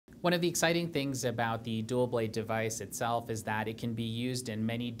One of the exciting things about the dual blade device itself is that it can be used in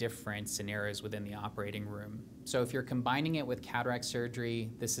many different scenarios within the operating room. So if you're combining it with cataract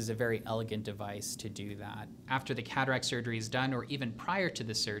surgery, this is a very elegant device to do that. After the cataract surgery is done, or even prior to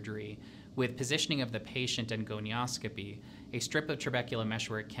the surgery, with positioning of the patient and gonioscopy, a strip of trabecular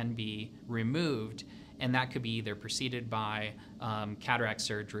meshwork can be removed, and that could be either preceded by cataract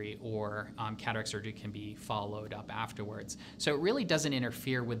surgery, or cataract surgery can be followed up afterwards. So it really doesn't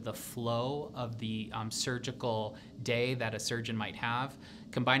interfere with the flow of the surgical day that a surgeon might have.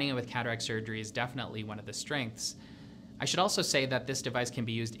 Combining it with cataract surgery is definitely one of the strengths. I should also say that this device can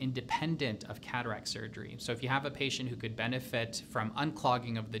be used independent of cataract surgery. So if you have a patient who could benefit from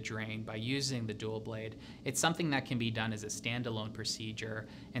unclogging of the drain by using the dual blade, it's something that can be done as a standalone procedure,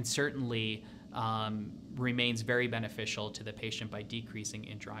 and certainly remains very beneficial to the patient by decreasing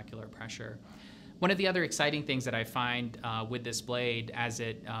intraocular pressure. One of the other exciting things that I find with this blade as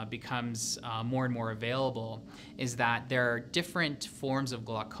it becomes more and more available is that there are different forms of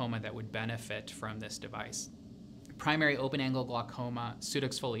glaucoma that would benefit from this device. Primary open-angle glaucoma,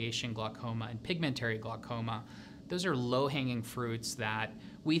 pseudoexfoliation glaucoma, and pigmentary glaucoma, those are low-hanging fruits that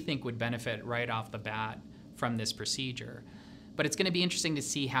we think would benefit right off the bat from this procedure. But it's going to be interesting to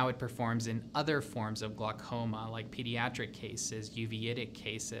see how it performs in other forms of glaucoma, like pediatric cases, uveitic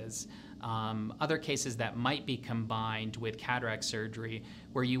cases, other cases that might be combined with cataract surgery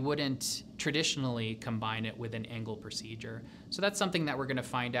where you wouldn't traditionally combine it with an angle procedure. So that's something that we're going to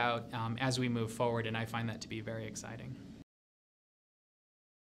find out as we move forward, and I find that to be very exciting.